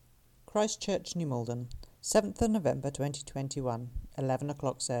Christ Church, New Malden, 7th of November 2021, 11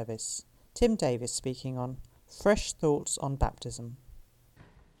 o'clock service. Tim Davis speaking on Fresh Thoughts on Baptism.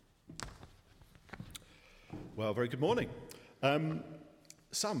 Well, very good morning.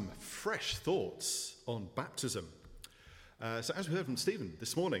 Some fresh thoughts on baptism. So as we heard from Stephen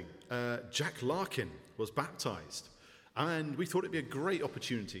this morning, Jack Larkin was baptised. And we thought it'd be a great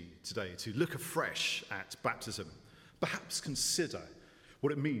opportunity today to look afresh at baptism. Perhaps consider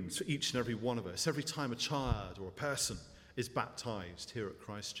what it means for each and every one of us every time a child or a person is baptised here at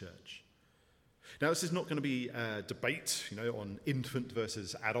Christ Church. Now, this is not going to be a debate, on infant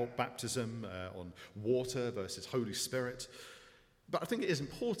versus adult baptism, on water versus Holy Spirit. But I think it is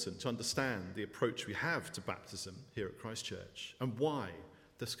important to understand the approach we have to baptism here at Christ Church and why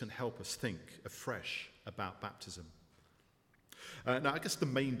this can help us think afresh about baptism. Now, I guess the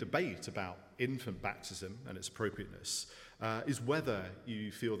main debate about infant baptism and its appropriateness is whether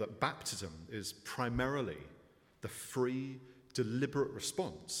you feel that baptism is primarily the free, deliberate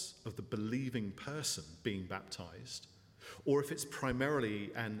response of the believing person being baptized, or if it's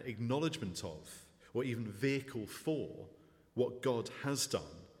primarily an acknowledgement of, or even vehicle for, what God has done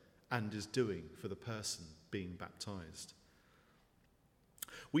and is doing for the person being baptized.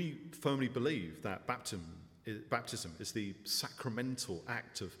 We firmly believe that baptism is the sacramental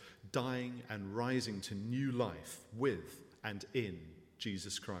act of dying and rising to new life with and in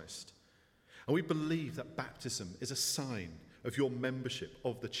Jesus Christ. And we believe that baptism is a sign of your membership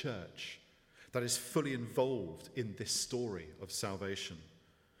of the church that is fully involved in this story of salvation.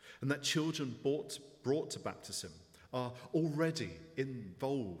 And that children brought to baptism are already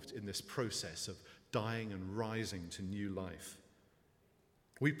involved in this process of dying and rising to new life.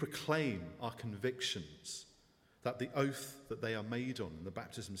 We proclaim our convictions that the oath that they are made on in the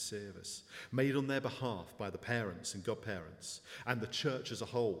baptism service, made on their behalf by the parents and godparents and the church as a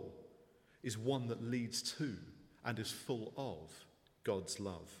whole, is one that leads to and is full of God's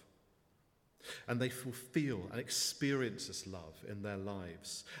love. And they fulfill and experience this love in their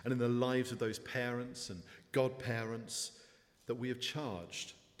lives and in the lives of those parents and godparents that we have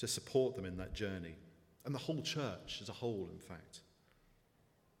charged to support them in that journey, and the whole church as a whole, in fact.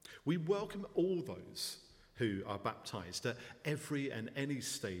 We welcome all those who are baptized at every and any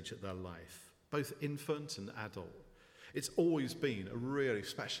stage of their life, both infant and adult. It's always been a really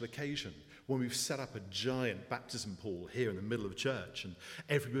special occasion when we've set up a giant baptism pool here in the middle of church and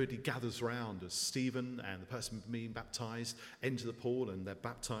everybody gathers around as Stephen and the person being baptized enter the pool and they're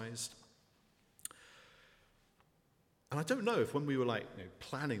baptized. And I don't know if when we were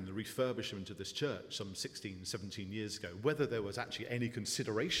planning the refurbishment of this church some 16, 17 years ago, whether there was actually any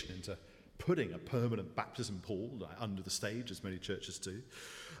consideration into putting a permanent baptism pool under the stage, as many churches do.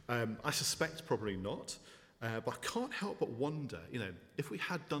 I suspect probably not, but I can't help but wonder, if we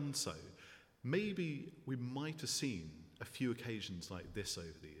had done so, maybe we might have seen a few occasions like this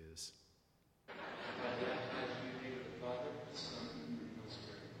over the years.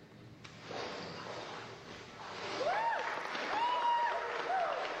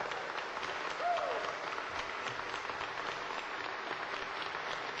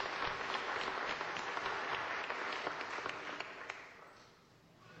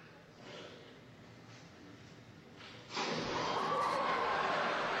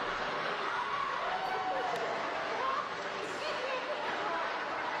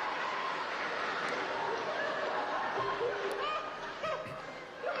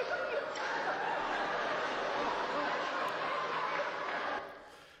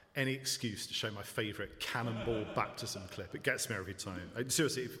 Any excuse to show my favourite cannonball baptism clip. It gets me every time.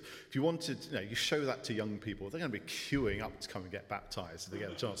 Seriously, if you wanted, you show that to young people, they're going to be queuing up to come and get baptised if they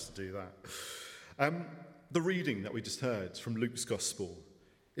get a chance to do that. The reading that we just heard from Luke's Gospel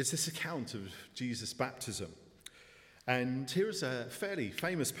is this account of Jesus' baptism. And here is a fairly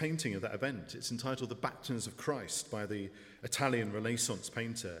famous painting of that event. It's entitled The Baptisms of Christ by the Italian Renaissance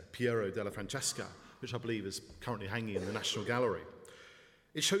painter Piero della Francesca, which I believe is currently hanging in the National Gallery.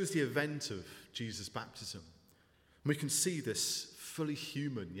 It shows the event of Jesus' baptism. And we can see this fully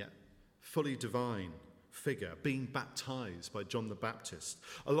human yet fully divine figure being baptized by John the Baptist,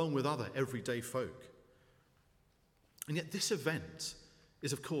 along with other everyday folk. And yet this event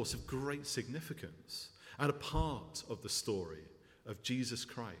is, of course, of great significance and a part of the story of Jesus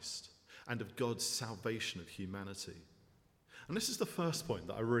Christ and of God's salvation of humanity. And this is the first point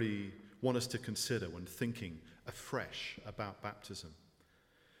that I really want us to consider when thinking afresh about baptism.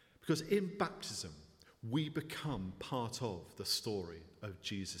 Because in baptism, we become part of the story of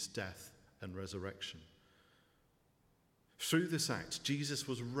Jesus' death and resurrection. Through this act, Jesus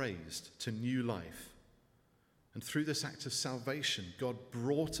was raised to new life. And through this act of salvation, God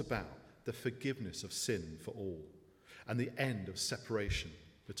brought about the forgiveness of sin for all and the end of separation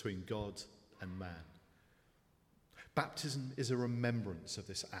between God and man. Baptism is a remembrance of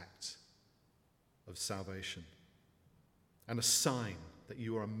this act of salvation and a sign that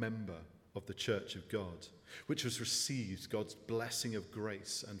you are a member of the Church of God, which has received God's blessing of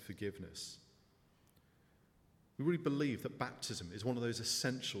grace and forgiveness. We really believe that baptism is one of those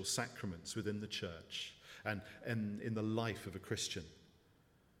essential sacraments within the church and in the life of a Christian.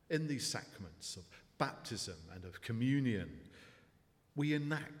 In these sacraments of baptism and of communion, we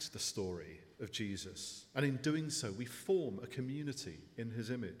enact the story of Jesus, and in doing so, we form a community in his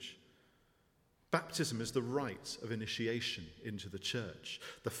image. Baptism is the rite of initiation into the church,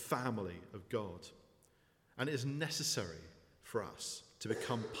 the family of God, and it is necessary for us to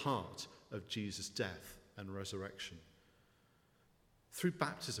become part of Jesus' death and resurrection. Through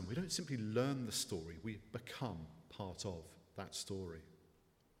baptism, we don't simply learn the story, we become part of that story.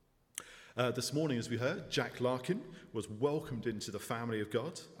 This morning, as we heard, Jack Larkin was welcomed into the family of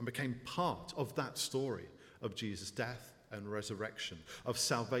God and became part of that story of Jesus' death and resurrection, of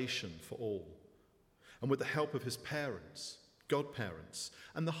salvation for all. And with the help of his parents, godparents,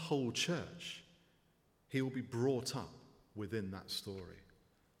 and the whole church, he will be brought up within that story.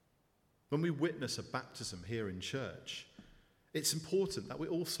 When we witness a baptism here in church, it's important that we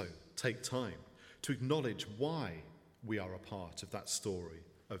also take time to acknowledge why we are a part of that story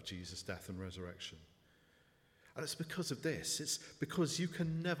of Jesus' death and resurrection. And it's because of this. It's because you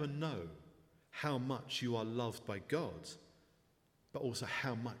can never know how much you are loved by God, but also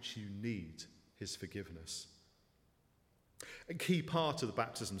how much you need his forgiveness. A key part of the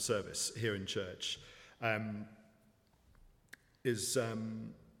baptism service here in church is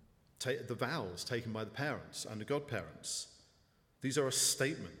the vows taken by the parents and the godparents. These are a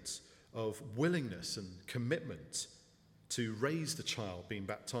statement of willingness and commitment to raise the child being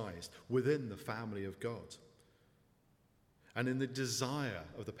baptized within the family of God. And in the desire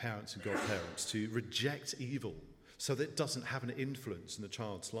of the parents and godparents to reject evil so that it doesn't have an influence in the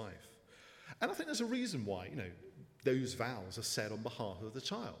child's life. And I think there's a reason why, those vows are said on behalf of the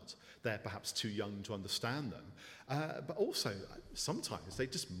child. They're perhaps too young to understand them. But also, sometimes they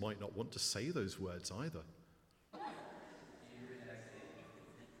just might not want to say those words either.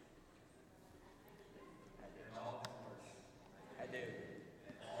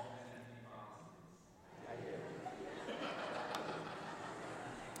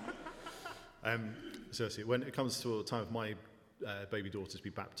 Seriously, when it comes to the time of my baby daughter to be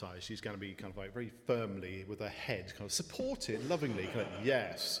baptised, she's going to be kind of like very firmly with her head kind of supported lovingly, kind of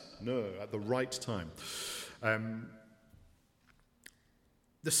yes, no, at the right time.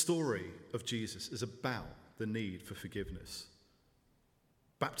 The story of Jesus is about the need for forgiveness.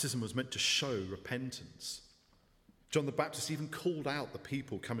 Baptism was meant to show repentance. John the Baptist even called out the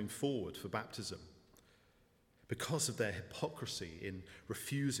people coming forward for baptism because of their hypocrisy in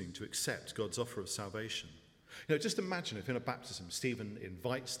refusing to accept God's offer of salvation. Just imagine if in a baptism, Stephen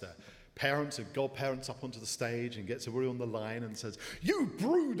invites the parents and godparents up onto the stage and gets everybody on the line and says, "You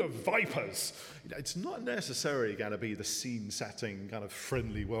brood of vipers!" It's not necessarily going to be the scene-setting, kind of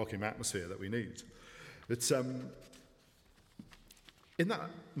friendly, welcome atmosphere that we need. It's in that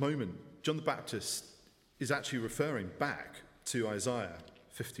moment, John the Baptist is actually referring back to Isaiah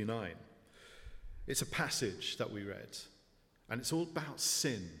 59. It's a passage that we read, and it's all about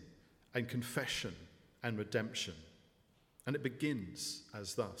sin and confession and redemption. And it begins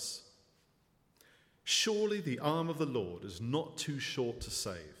as thus: "Surely the arm of the Lord is not too short to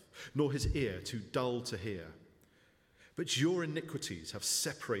save, nor his ear too dull to hear. But your iniquities have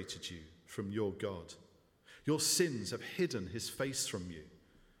separated you from your God. Your sins have hidden his face from you,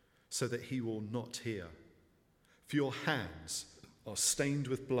 so that he will not hear. For your hands are stained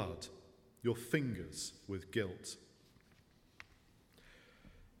with blood, your fingers with guilt."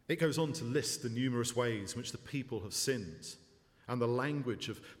 It goes on to list the numerous ways in which the people have sinned, and the language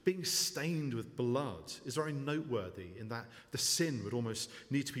of being stained with blood is very noteworthy in that the sin would almost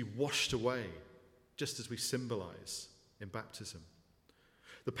need to be washed away, just as we symbolize in baptism.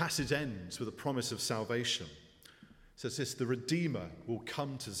 The passage ends with a promise of salvation. It says this: "The Redeemer will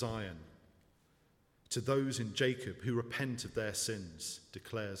come to Zion, to those in Jacob who repent of their sins,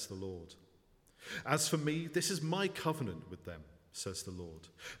 declares the Lord. As for me, this is my covenant with them, says the Lord.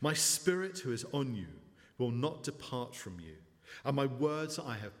 My spirit who is on you will not depart from you, and my words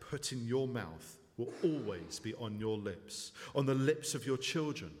I have put in your mouth will always be on your lips, on the lips of your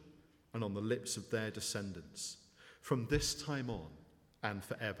children, and on the lips of their descendants, from this time on and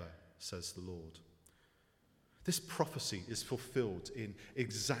forever, says the Lord." This prophecy is fulfilled in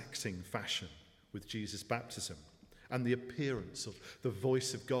exacting fashion with Jesus' baptism, and the appearance of the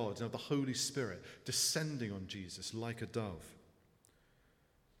voice of God and of the Holy Spirit descending on Jesus like a dove.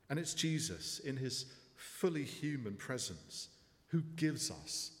 And it's Jesus in his fully human presence who gives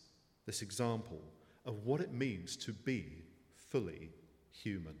us this example of what it means to be fully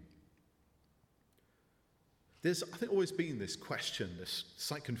human. There's, I think, always been this question, this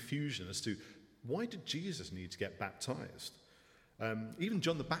slight confusion as to why did Jesus need to get baptized? Even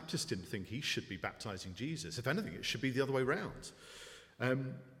John the Baptist didn't think he should be baptizing Jesus. If anything, it should be the other way around.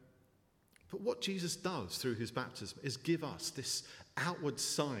 But what Jesus does through his baptism is give us this outward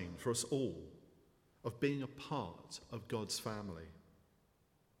sign for us all of being a part of God's family.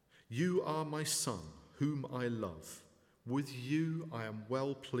 You are my son, whom I love. With you I am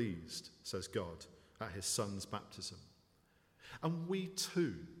well pleased, says God at his son's baptism. And we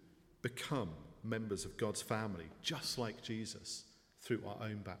too become members of God's family, just like Jesus, through our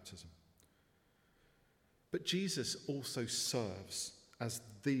own baptism. But Jesus also serves as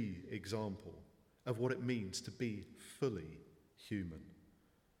the example of what it means to be fully human.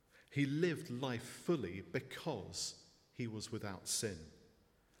 He lived life fully because he was without sin.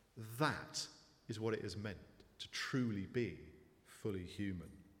 That is what it is meant to truly be fully human.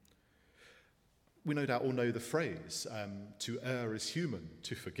 We no doubt all know the phrase, to err is human,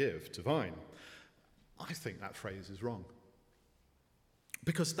 to forgive divine. I think that phrase is wrong.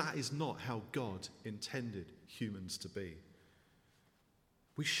 Because that is not how God intended humans to be.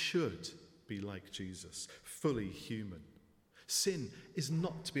 We should be like Jesus, fully human. Sin is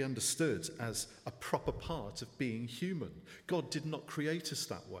not to be understood as a proper part of being human. God did not create us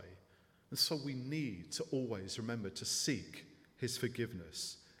that way. And so we need to always remember to seek his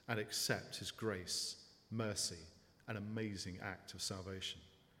forgiveness and accept his grace, mercy, and amazing act of salvation.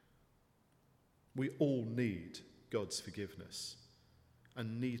 We all need God's forgiveness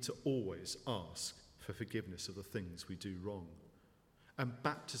and need to always ask for forgiveness of the things we do wrong. And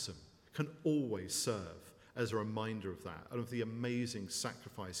baptism can always serve as a reminder of that and of the amazing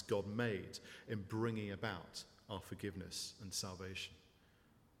sacrifice God made in bringing about our forgiveness and salvation.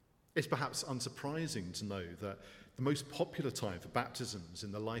 It's perhaps unsurprising to know that the most popular time for baptisms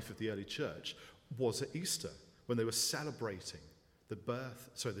in the life of the early church was at Easter, when they were celebrating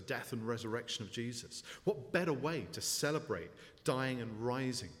the death and resurrection of Jesus. What better way to celebrate dying and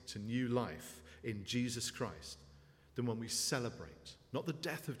rising to new life in Jesus Christ than when we celebrate not the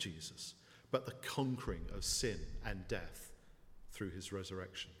death of Jesus, but the conquering of sin and death through his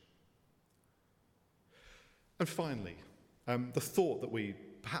resurrection. And finally, the thought that we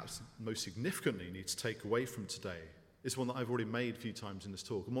perhaps most significantly need to take away from today is one that I've already made a few times in this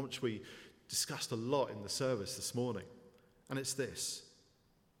talk, and one which we discussed a lot in the service this morning. And it's this: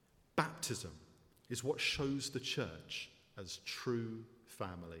 baptism is what shows the church as true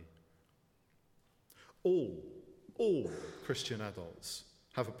family. All Christian adults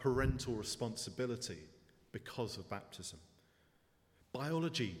have a parental responsibility because of baptism.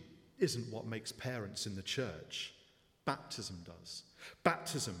 Biology isn't what makes parents in the church. Baptism does.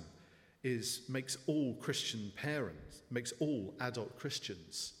 Baptism makes all Christian parents, makes all adult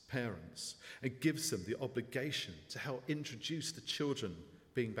Christians parents, and gives them the obligation to help introduce the children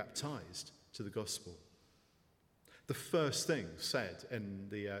being baptized to the gospel. The first thing said in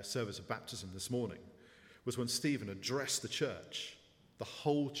the service of baptism this morning was when Stephen addressed the church, the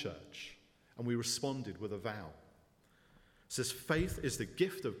whole church, and we responded with a vow. It says, faith is the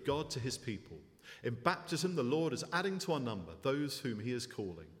gift of God to his people. In baptism, the Lord is adding to our number those whom he is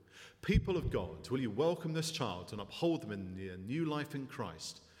calling. People of God, will you welcome this child and uphold them in the new life in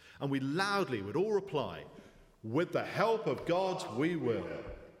Christ? And we loudly would all reply, with the help of God, we will.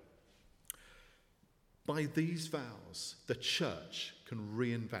 By these vows, the church can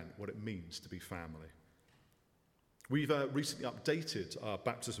reinvent what it means to be family. We've recently updated our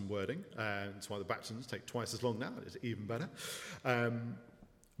baptism wording, and that's why the baptisms take twice as long now. It's even better.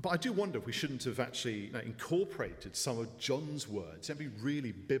 But I do wonder if we shouldn't have actually incorporated some of John's words and be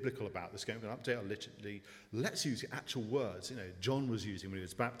really biblical about this. We're going to update our liturgy. Let's use the actual words John was using when he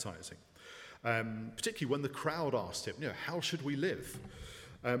was baptizing. Particularly when the crowd asked him, how should we live?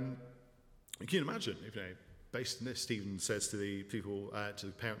 Can you imagine, based on this, Stephen says to the people, to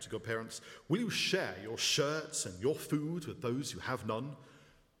the parents, to godparents, will you share your shirts and your food with those who have none?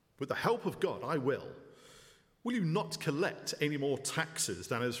 With the help of God, I will. Will you not collect any more taxes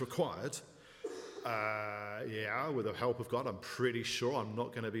than is required? Yeah, with the help of God, I'm pretty sure I'm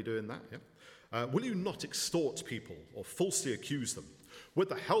not going to be doing that. Yeah. Will you not extort people or falsely accuse them? With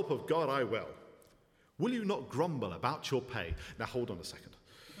the help of God, I will. Will you not grumble about your pay? Now, hold on a second.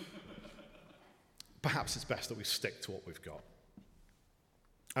 Perhaps it's best that we stick to what we've got.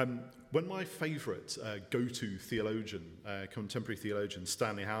 When my favourite go-to theologian, contemporary theologian,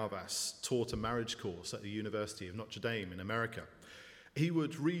 Stanley Hauerwas, taught a marriage course at the University of Notre Dame in America, he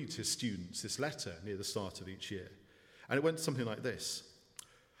would read his students this letter near the start of each year. And it went something like this.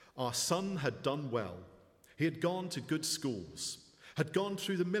 Our son had done well. He had gone to good schools, had gone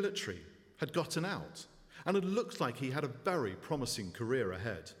through the military, had gotten out, and it looked like he had a very promising career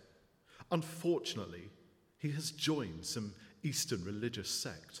ahead. Unfortunately, he has joined some Eastern religious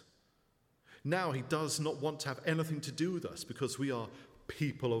sect. Now he does not want to have anything to do with us because we are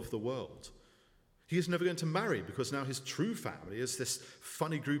people of the world. He is never going to marry because now his true family is this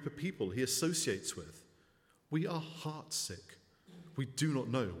funny group of people he associates with. We are heartsick. We do not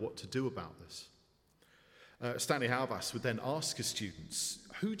know what to do about this. Stanley Hauerwas would then ask his students,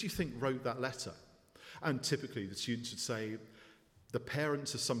 who do you think wrote that letter? And typically the students would say, the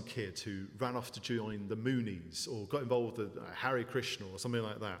parents of some kid who ran off to join the Moonies or got involved with Hare Krishna or something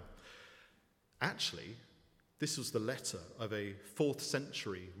like that. Actually, this was the letter of a 4th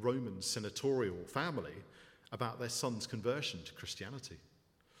century Roman senatorial family about their son's conversion to Christianity.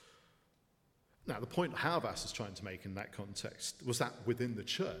 Now, the point Hauerwas is trying to make in that context was that within the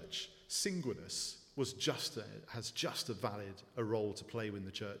church, singleness has just as valid a role to play within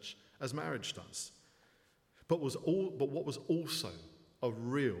the church as marriage does. But what was also of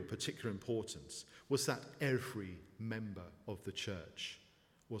real particular importance was that every member of the church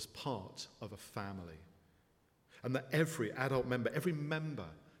was part of a family. And that every adult member, every member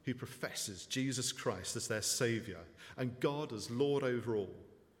who professes Jesus Christ as their Saviour and God as Lord over all,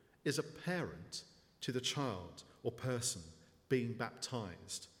 is a parent to the child or person being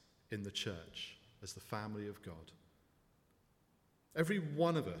baptized in the church as the family of God. Every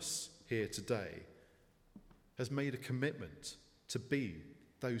one of us here today has made a commitment to be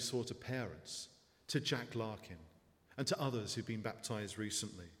those sort of parents, to Jack Larkin and to others who've been baptized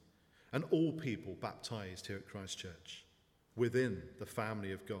recently, and all people baptized here at Christ Church within the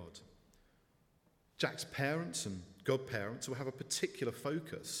family of God. Jack's parents and godparents will have a particular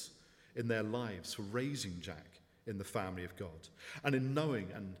focus in their lives for raising Jack in the family of God and in knowing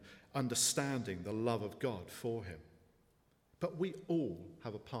and understanding the love of God for him. But we all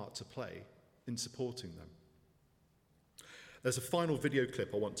have a part to play in supporting them. There's a final video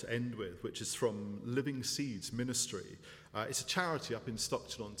clip I want to end with, which is from Living Seeds Ministry. It's a charity up in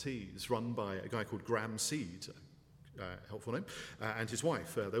Stockton-on-Tees run by a guy called Graham Seed, helpful name, and his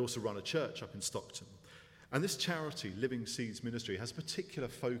wife. They also run a church up in Stockton. And this charity, Living Seeds Ministry, has a particular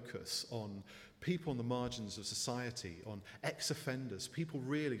focus on people on the margins of society, on ex-offenders, people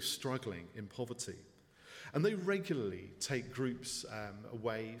really struggling in poverty. And they regularly take groups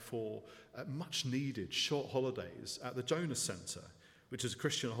away for much-needed short holidays at the Jonas Centre, which is a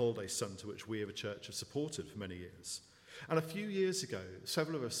Christian holiday centre which we as a church have supported for many years. And a few years ago,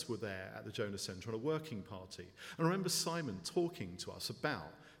 several of us were there at the Jonas Centre on a working party. And I remember Simon talking to us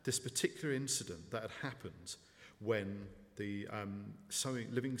about this particular incident that had happened when the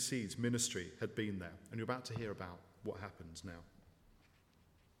Living Seeds ministry had been there. And you're about to hear about what happens now.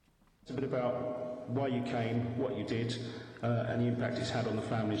 It's a bit about why you came, what you did, and the impact it's had on the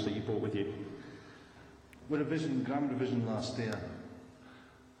families that you brought with you. With a vision, grand vision last year,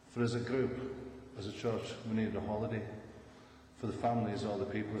 for as a group, as a church, we needed a holiday for the families, all the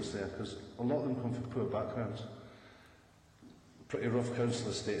people that's there, because a lot of them come from poor backgrounds, pretty rough council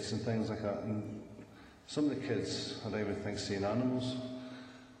estates and things like that, and some of the kids had even think seeing animals.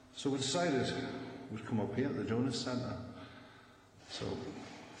 So we decided we'd come up here at the Jonas Centre. So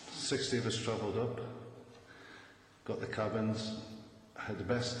 60 of us travelled up, got the cabins, had the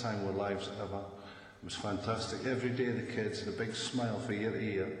best time of our lives ever. It was fantastic. Every day the kids had a big smile for year to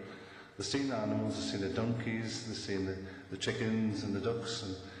year. They've seen the animals, they've seen the donkeys, they've seen the chickens and the ducks,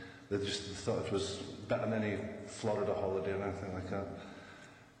 and they just thought it was better than any Florida holiday or anything like that.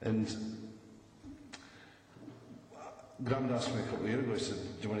 And Graham asked me a couple of years ago, he said,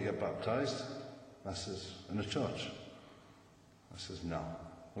 do you want to get baptised? I says, in a church? I says, no,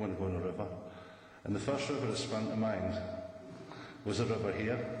 I want to go in a river. And the first river that sprang to mind was a river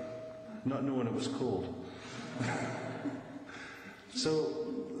here, not knowing it was cold. So,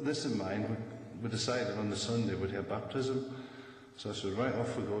 this in mind, we decided on the Sunday we'd have baptism. So I said, right,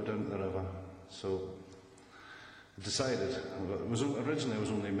 off we go down to the river. So, I decided, originally it was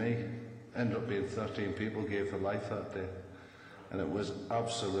only me. Ended up being 13 people gave their life that day. And it was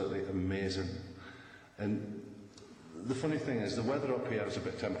absolutely amazing. And the funny thing is, the weather up here is a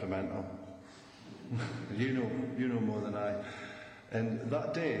bit temperamental. you know more than I. And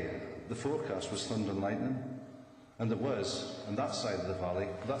that day, the forecast was thunder and lightning. And there was, on that side of the valley.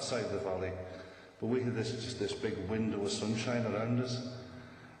 But we had this big window of sunshine around us.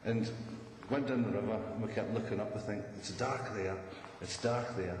 And went down the river, and we kept looking up to think, it's dark there,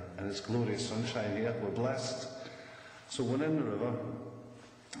 and it's glorious sunshine here, we're blessed. So went in the river,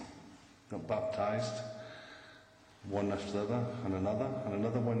 got baptised, one after the other, and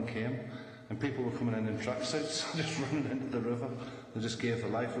another one came, and people were coming in tracksuits, just running into the river. They just gave their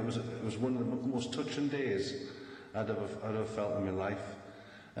life. It was one of the most touching days I'd ever felt in my life.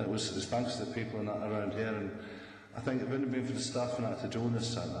 And it was thanks to the people around here. And I think if it hadn't been for the staff and at the Jonas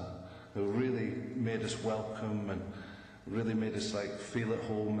Centre, who really made us welcome and really made us feel at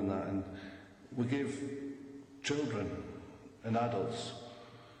home and that. And we gave children and adults,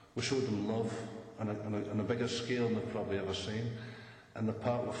 we showed them love on a bigger scale than they've probably ever seen. And they're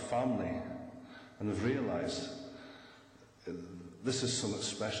part of a family, and they've realised this is something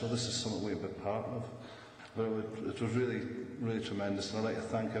special, this is something we've been part of. But it was really, really tremendous, and I'd like to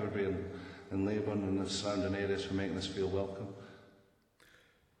thank everybody in Leyburn and the surrounding areas for making us feel welcome.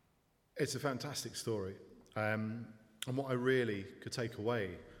 It's a fantastic story. And what I really could take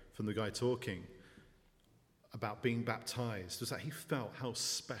away from the guy talking about being baptised was that he felt how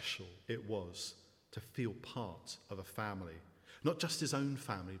special it was to feel part of a family. Not just his own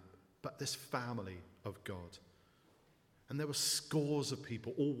family, but this family of God. And there were scores of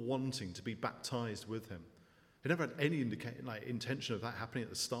people all wanting to be baptised with him. They never had any intention of that happening at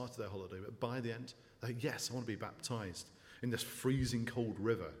the start of their holiday, but by the end, they said, yes, I want to be baptised in this freezing cold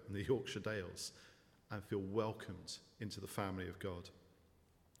river in the Yorkshire Dales and feel welcomed into the family of God.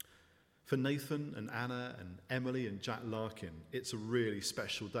 For Nathan and Anna and Emily and Jack Larkin, it's a really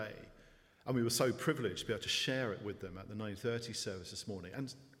special day. And we were so privileged to be able to share it with them at the 9:30 service this morning,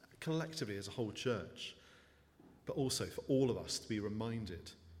 and collectively as a whole church, but also for all of us to be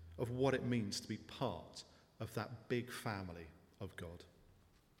reminded of what it means to be part of that big family of God.